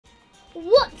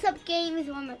What's up,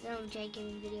 gamers? I'm at another J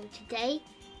Gaming video. Today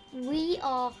we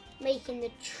are making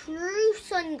the true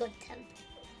Sun God Temple,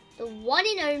 the one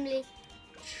and only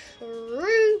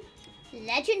true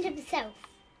legend himself,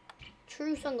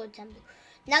 true Sun God Temple.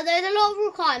 Now there's a lot of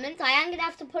requirements. I am gonna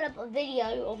have to put up a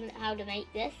video on how to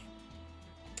make this,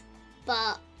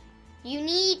 but you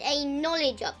need a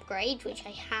knowledge upgrade, which I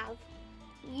have.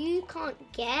 You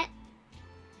can't get,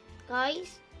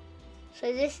 guys.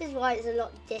 So this is why it's a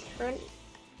lot different.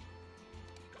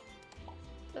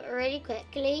 But really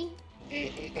quickly,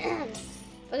 we're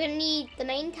gonna need the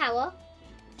main tower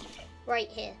right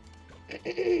here.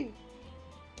 Let's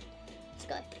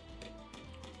go.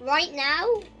 Right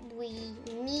now, we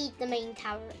need the main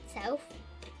tower itself.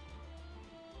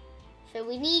 So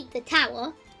we need the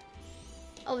tower.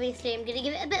 Obviously, I'm gonna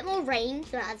give it a bit more range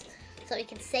so we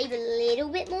can save a little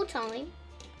bit more time.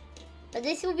 But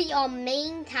this will be our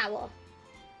main tower.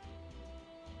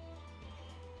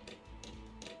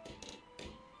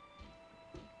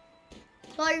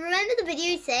 So I remember the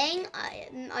video saying,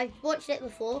 I've watched it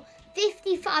before,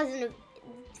 50,000 of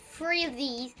 3 of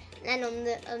these, and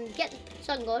then on the get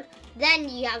Sun God, then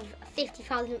you have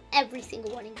 50,000 of every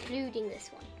single one, including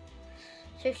this one.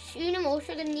 So soon I'm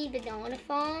also going to need banana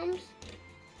farms,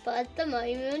 but at the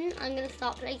moment I'm going to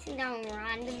start placing down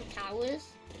random towers,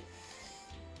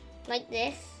 like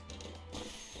this,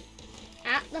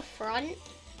 at the front,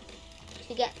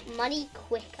 to get money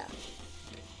quicker.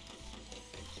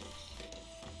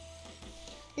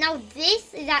 Now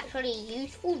this is actually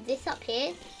useful, this up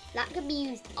here, that could be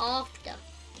used after.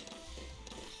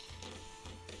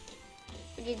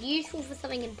 It is useful for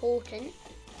something important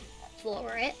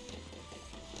for it.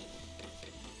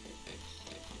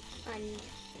 And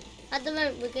at the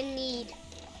moment we're going to need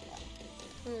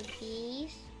some of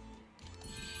these.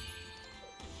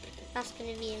 That's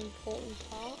going to be an important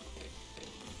part.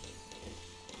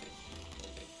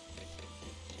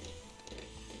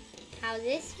 Now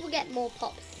this will get more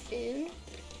pops soon.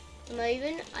 At the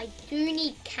moment, I do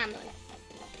need camo.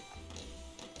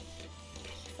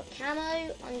 For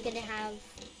camo, I'm going to have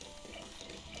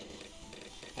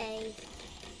a...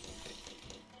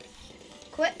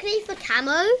 Quickly for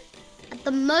camo, at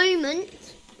the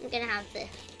moment, I'm going to have this.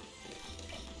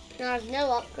 Now I have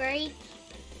no upgrades.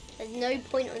 There's no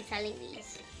point on selling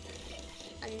these.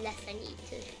 Unless I need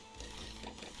to.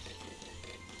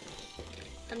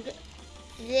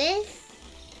 This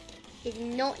is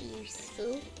not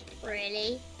useful,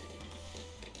 really.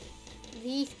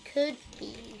 These could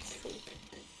be useful.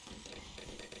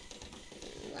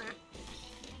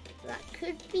 That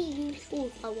could be useful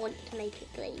if I want to make a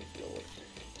glazed floor.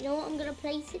 You know what? I'm gonna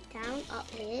place it down up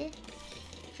here,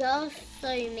 just so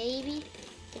maybe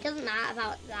it doesn't matter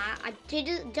about that.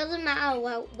 It doesn't matter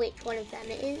which one of them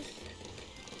it is.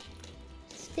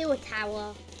 Still a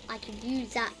tower. I could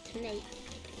use that to make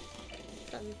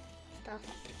some stuff.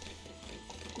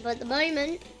 But at the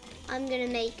moment, I'm going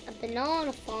to make a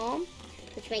banana farm,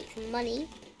 which makes some money.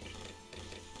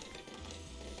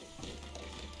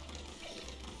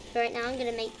 So right now I'm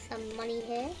going to make some money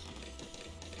here.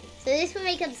 So this will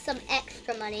make up some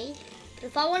extra money. But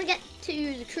if I want to get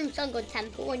to the true Sun God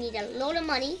Temple, I need a lot of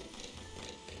money.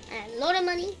 And a lot of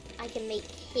money I can make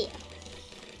here.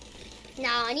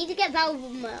 Now I need to get valuable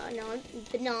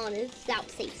bananas. That will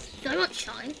save so much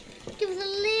time. Give us a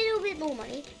little bit more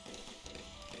money.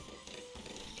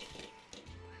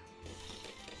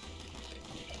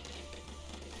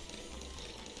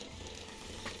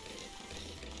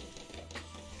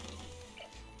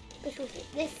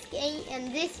 This game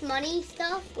and this money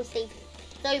stuff will save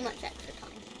so much extra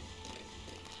time.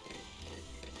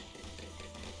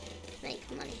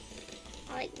 Make money.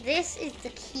 Alright, this is the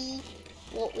key.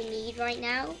 What we need right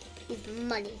now is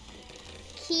money.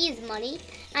 Key is money.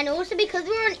 And also because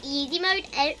we're on easy mode,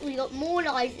 we got more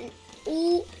lives than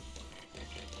all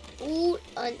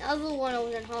another one I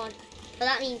was on hard. So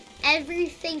that means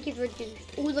everything is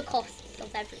reduced. All the costs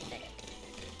of everything.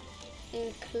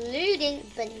 Including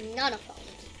banana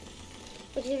farms.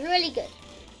 Which is really good.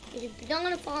 Because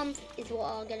banana farms is what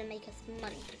are going to make us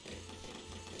money.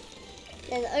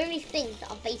 They're the only things that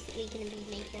are basically going to be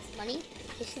making us money.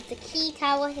 This is the key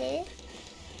tower here.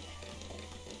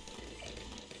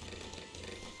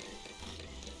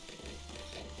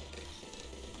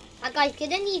 Guys,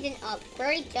 gonna need an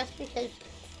upgrade just because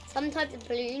some types of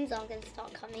balloons are gonna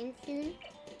start coming soon.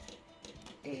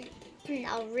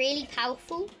 Are really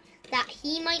powerful that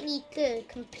he might need to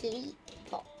completely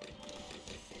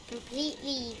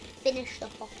finish the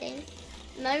popping.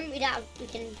 At the moment we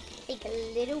can take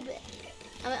a little bit.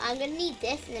 I'm gonna need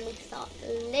this and then we can start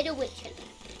a little bit chilling.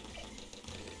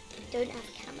 I don't have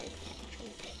camo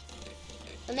protection.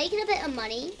 I'm making a bit of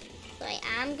money, so I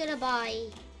am gonna buy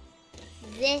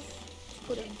this. It's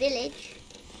called a village,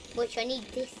 which I need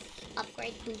this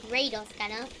upgrade called radar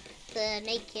scanner to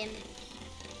make him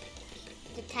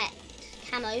detect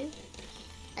camo, and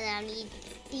then I need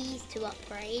these two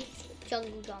upgrades,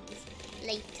 jungle drums,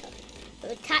 later.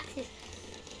 But attack speed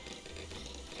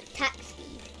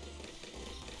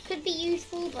could be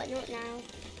useful, but not now.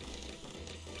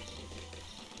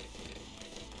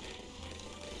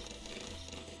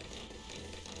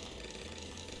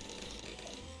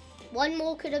 One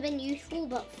more could have been useful,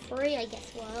 but 3 I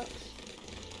guess works.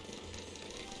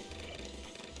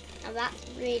 Now that's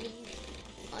really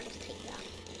useful. I'll just take that.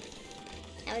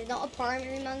 Now it's not a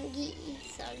primary monkey,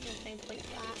 so there's no point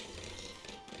of that.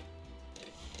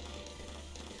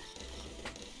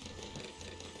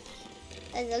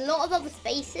 There's a lot of other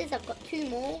spaces. I've got 2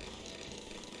 more.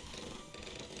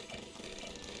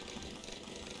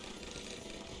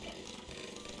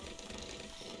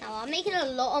 Now I'm making a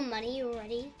lot of money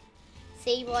already.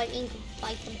 See what I mean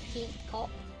by complete cop?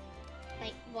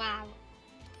 Like, wow.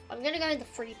 I'm gonna go into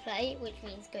free play, which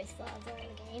means goes further in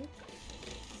the game.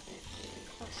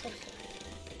 Oh, so cool.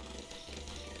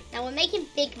 Now we're making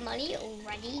big money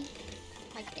already,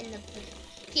 like in the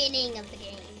beginning of the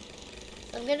game.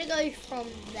 So I'm gonna go from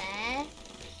there.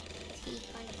 See,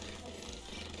 kind of.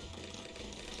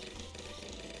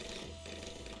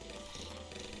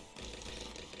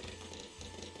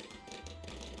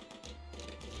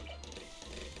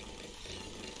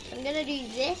 I'm gonna do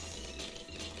this,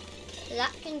 so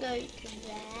that can go to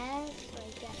there, so I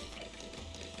get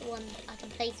one, I can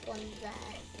place one there.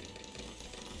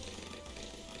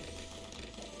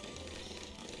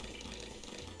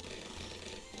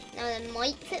 Now there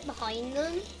might fit behind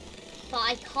them, but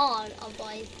I can't,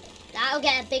 otherwise that'll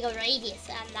get a bigger radius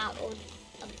and that will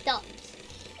abduct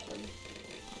them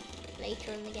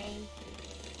later in the game.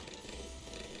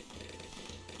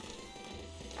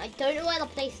 I don't know where to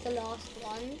place the last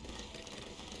one.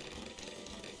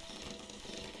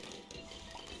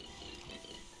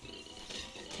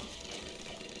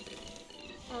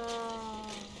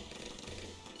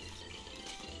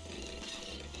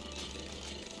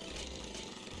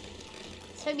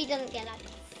 So he doesn't get like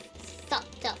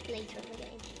sucked up later in the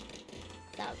game.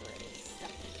 That would really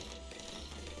suck.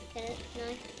 Get it? No?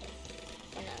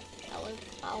 Oh no.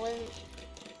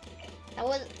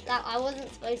 I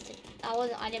wasn't supposed to.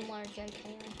 I didn't want to joke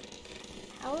anyway.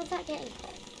 How was that getting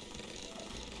caught?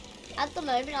 At the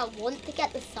moment, I want to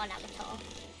get the sun avatar.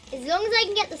 As long as I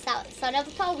can get the sun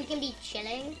avatar, we can be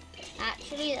chilling.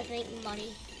 Actually, let's make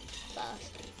money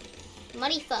first.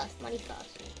 Money first. Money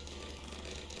first.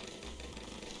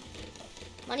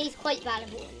 Money is quite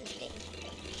valuable in this game.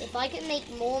 So if I can make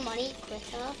more money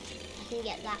quicker, I can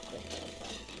get that quicker as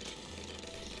well.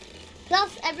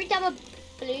 Plus, every time a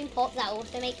balloon pops, that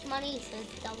also makes money, so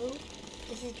it's double.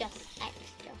 This is just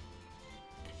extra.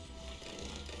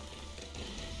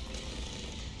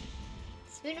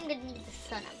 Soon I'm gonna need the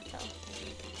sun avatar.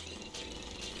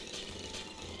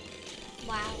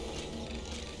 Wow.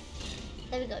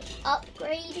 There we go.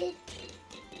 Upgraded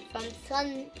from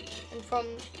sun and from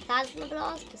plasma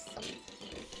blast to sun.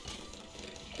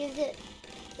 Gives it.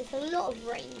 It's a lot of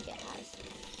range it has.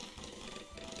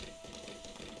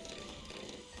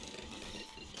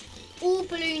 All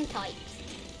balloon types.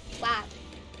 Wow.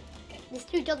 This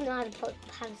dude doesn't know how to put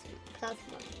plasma.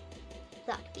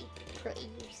 That could be pretty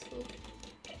useful.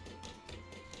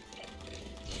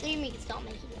 Soon we can start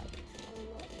making like a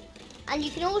lot. And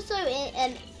you can also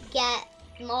get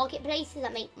marketplaces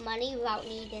that make money without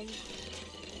needing to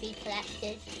be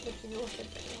collected, which is also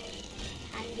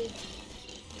handy.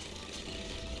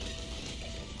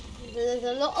 There's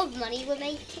a lot of money we're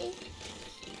making,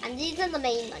 and these are the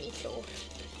main money source.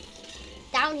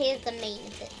 Down here is the main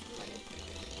bit of money.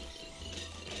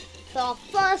 For our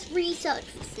first research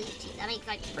facility, that makes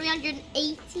like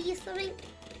 380 or something.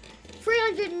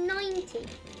 390.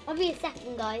 I'll be a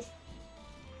second, guys.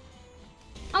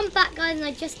 I'm back, guys, and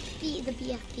I just beat the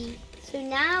BFB. So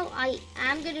now I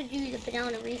am going to do the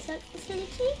banana research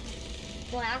facility.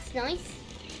 Well, that's nice.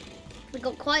 We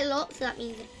got quite a lot, so that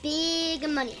means big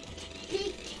money.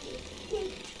 Big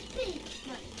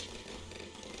money.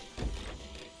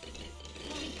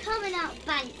 We'll be coming out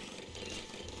bank.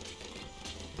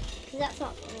 Because that's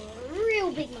not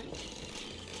real big money.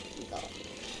 We got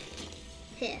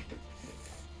here.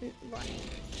 Running.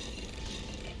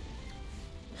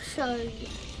 So,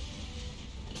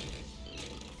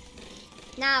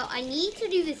 now I need to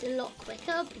do this a lot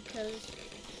quicker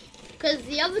because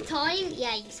the other time,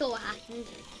 yeah, you saw what happened.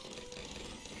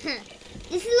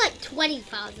 This is like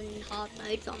 20,000 in hard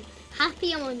mode, so I'm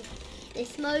happy I'm on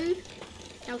this mode.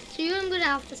 Now soon I'm gonna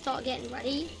have to start getting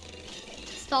ready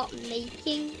to start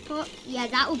making pot. Yeah,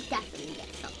 that will definitely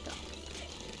get sucked up.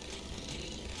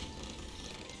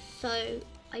 So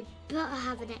I better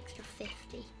have an extra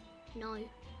 50. No.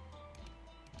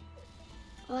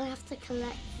 I'll have to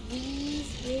collect these,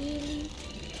 really.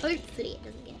 Hopefully it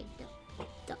doesn't get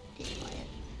abducted by it.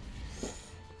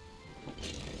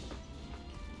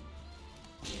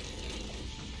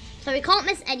 So we can't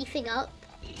mess anything up.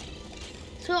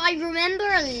 So I remember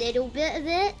a little bit of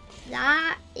it.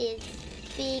 That is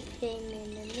big thing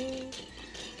in the news.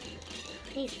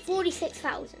 He's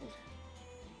 46,000.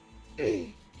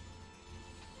 We've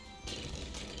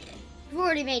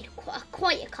already made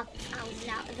quite a couple thousand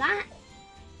out of that.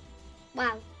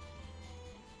 Wow.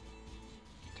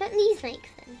 Don't these make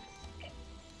sense?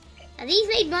 Now these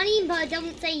made money, but it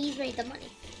doesn't say he's made the money.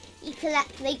 They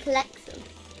collect them.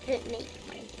 They don't make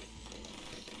money.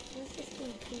 What's this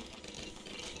thing for?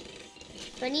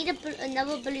 So I need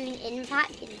another balloon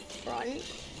impact in front.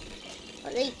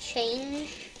 But they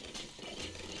change.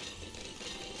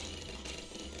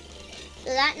 So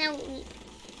that now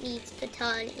needs to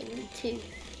turn into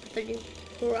a balloon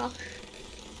brush.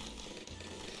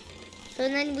 So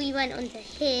then we went onto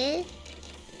here,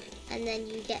 and then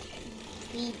you get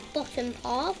the bottom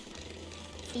half,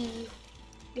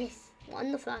 this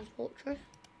one, the flying fortress.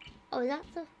 Oh, that's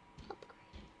the upgrade.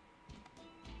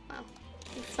 Wow,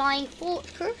 the flying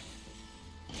fortress.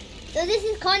 So this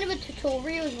is kind of a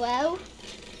tutorial as well,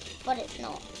 but it's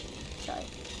not. So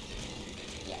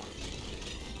yeah.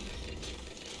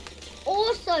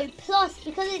 Also, plus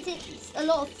because it's a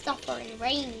lot of stuff are in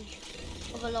range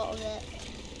of a lot of it.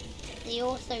 They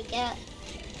also get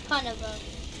kind of a.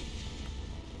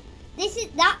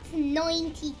 That's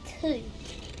 92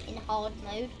 in hard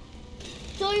mode.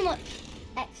 So much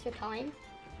extra time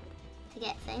to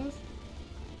get things.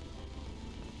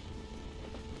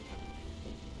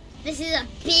 This is a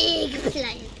big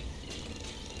plane,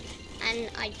 and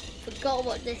I forgot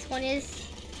what this one is.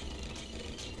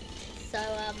 So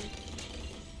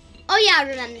oh yeah, I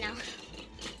remember now.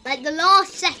 Like the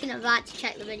last second of that to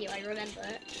check the video, I remember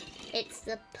it. It's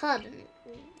the permanent.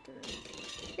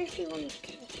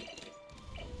 51k.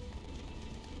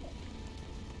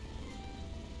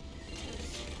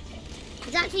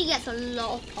 It actually gets a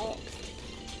lot of pops.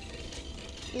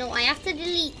 No, I have to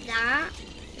delete that,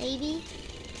 maybe.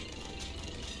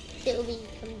 It will be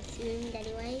consumed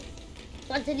anyway.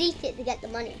 So I'll delete it to get the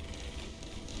money.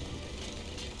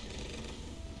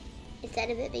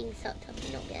 Instead of it being sucked up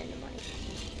and not getting the money.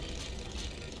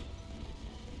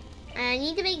 And I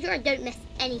need to make sure I don't mess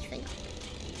anything up.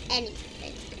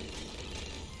 Anything.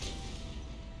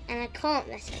 And I can't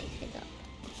mess anything up.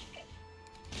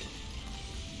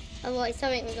 Otherwise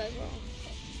something will go wrong.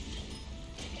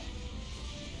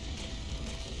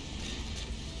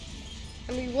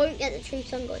 And we won't get the true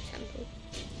sun god temple.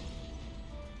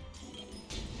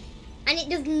 And it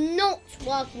does not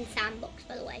work in sandbox,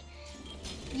 by the way.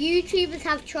 YouTubers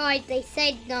have tried, they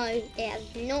said no, it has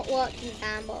not worked in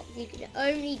sandbox. You can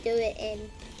only do it in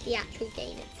the actual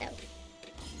game itself.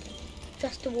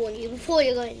 Just to warn you before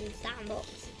you're going in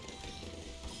sandbox.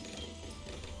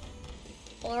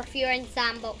 Or if you're in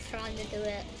sandbox trying to do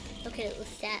it, look at the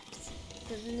steps. It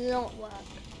does not work.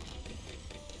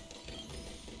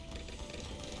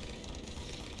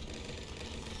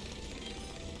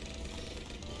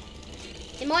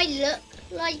 It might look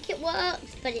like it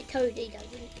works, but it totally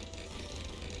doesn't.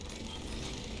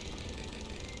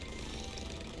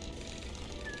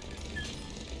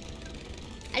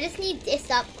 I just need this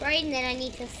upgrade, and then I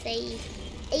need to save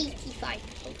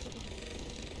 85,000.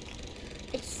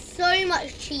 It's so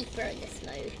much cheaper in this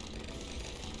mode.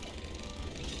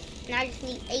 And I just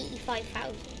need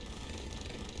 85,000.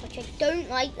 Which I don't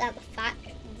like that the fact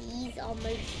these are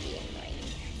mostly in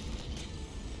range.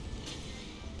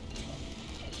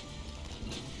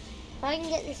 If I can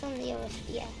get this on the other,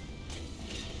 yeah.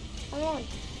 Come on.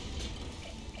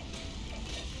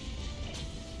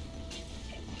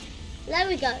 There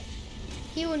we go.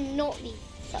 He will not be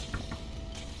sucked up.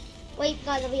 Wait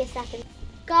guys, I'll be a second.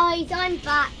 Guys, I'm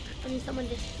back. And someone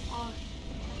just asked.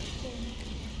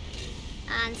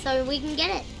 And so we can get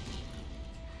it.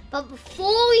 But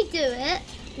before we do it,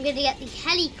 I'm going to get the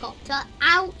helicopter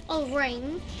out of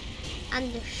range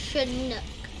and the Chinook.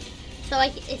 So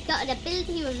it's got an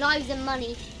ability with lives and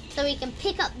money, so we can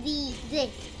pick up this,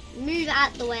 move it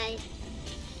out the way,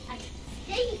 and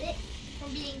save it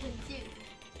from being consumed.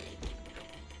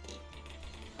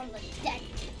 From the dead,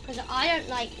 because I don't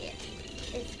like it.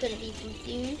 It's going to be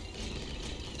consumed.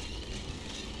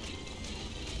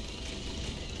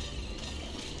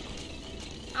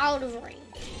 Out of range.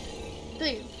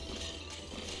 Boom.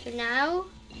 So now,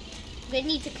 I'm going to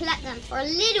need to collect them for a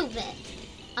little bit.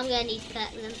 I'm going to need to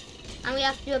collect them. And we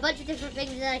have to do a bunch of different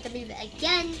things and then I can move it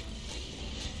again.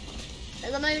 But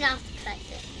at the moment I have to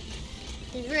collect it.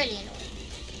 It's really annoying.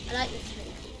 I like this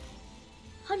really cool.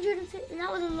 150,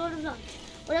 that was a lot of lives.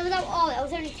 Whatever that was, oh, that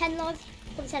was only 10 lives.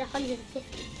 I thought it said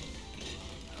 150.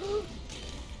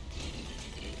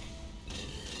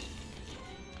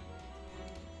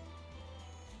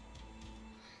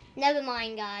 Never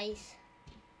mind, guys.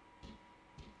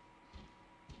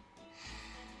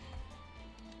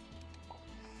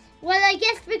 Well, I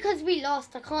guess because we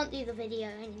lost, I can't do the video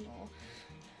anymore.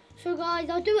 So, guys,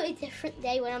 I'll do it a different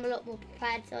day when I'm a lot more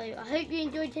prepared. So, I hope you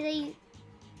enjoyed today's...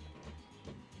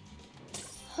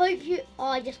 Oh,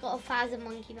 I just got 1,000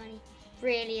 monkey money.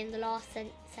 Really, in the last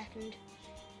second.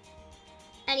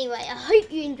 Anyway, I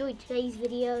hope you enjoyed today's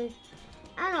video. And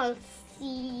I'll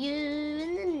see you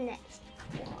in the next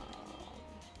one.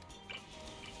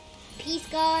 Peace,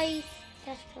 guys.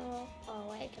 Oh,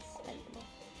 wait, I just spent them all.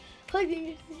 Hope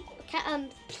you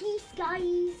peace,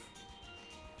 guys.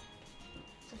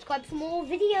 Subscribe for more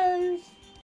videos.